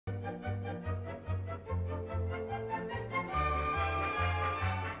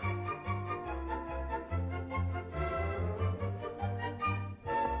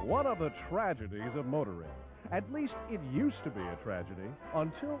one of the tragedies of motoring. At least it used to be a tragedy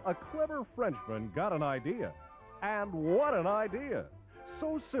until a clever Frenchman got an idea. And what an idea!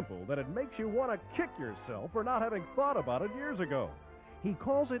 So simple that it makes you want to kick yourself for not having thought about it years ago. He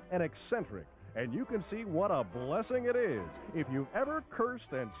calls it an eccentric, and you can see what a blessing it is if you've ever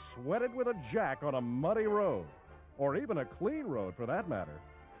cursed and sweated with a jack on a muddy road, or even a clean road for that matter.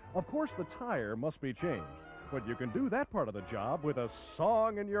 Of course, the tire must be changed, but you can do that part of the job with a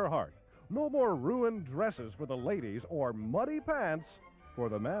song in your heart. No more ruined dresses for the ladies or muddy pants for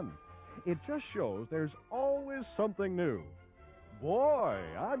the men. It just shows there's always something new. Boy,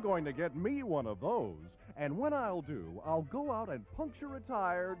 I'm going to get me one of those, and when I'll do, I'll go out and puncture a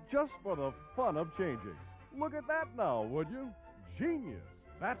tire just for the fun of changing. Look at that now, would you? Genius,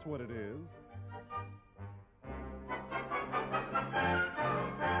 that's what it is.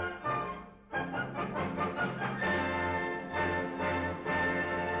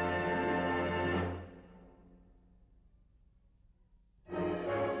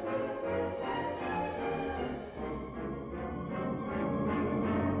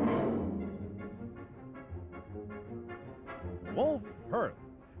 Wolf Hirth,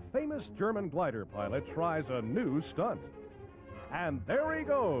 famous German glider pilot, tries a new stunt. And there he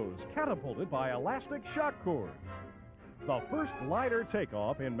goes, catapulted by elastic shock cords. The first glider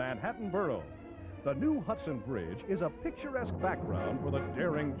takeoff in Manhattan Borough. The new Hudson Bridge is a picturesque background for the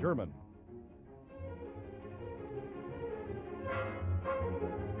daring German.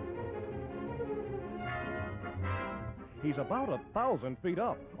 He's about 1,000 feet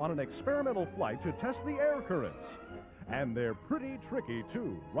up on an experimental flight to test the air currents. And they're pretty tricky,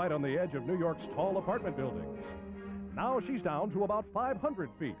 too, right on the edge of New York's tall apartment buildings. Now she's down to about 500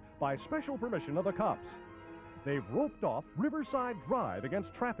 feet by special permission of the cops. They've roped off Riverside Drive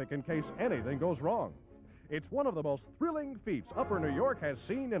against traffic in case anything goes wrong. It's one of the most thrilling feats Upper New York has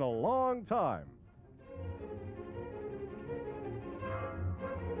seen in a long time.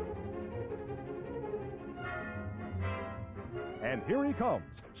 And here he comes,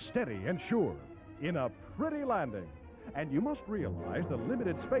 steady and sure, in a pretty landing. And you must realize the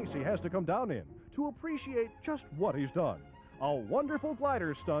limited space he has to come down in to appreciate just what he's done. A wonderful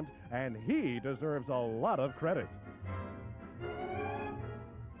glider stunt, and he deserves a lot of credit.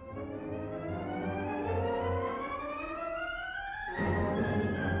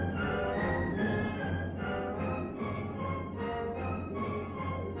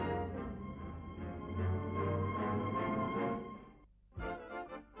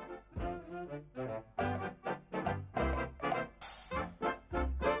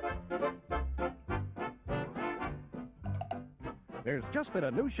 There's just been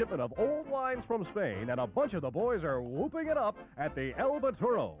a new shipment of old wines from Spain, and a bunch of the boys are whooping it up at the El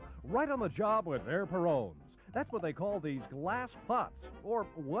Baturo, right on the job with their Perones. That's what they call these glass pots, or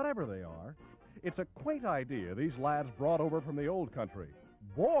whatever they are. It's a quaint idea these lads brought over from the old country.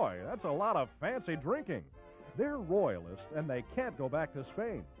 Boy, that's a lot of fancy drinking. They're royalists, and they can't go back to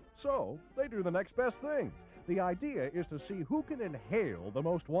Spain. So they do the next best thing. The idea is to see who can inhale the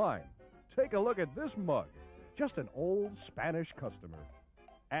most wine. Take a look at this mug. Just an old Spanish customer.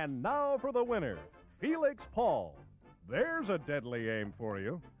 And now for the winner, Felix Paul. There's a deadly aim for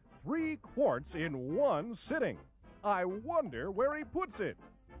you. 3 quarts in one sitting. I wonder where he puts it.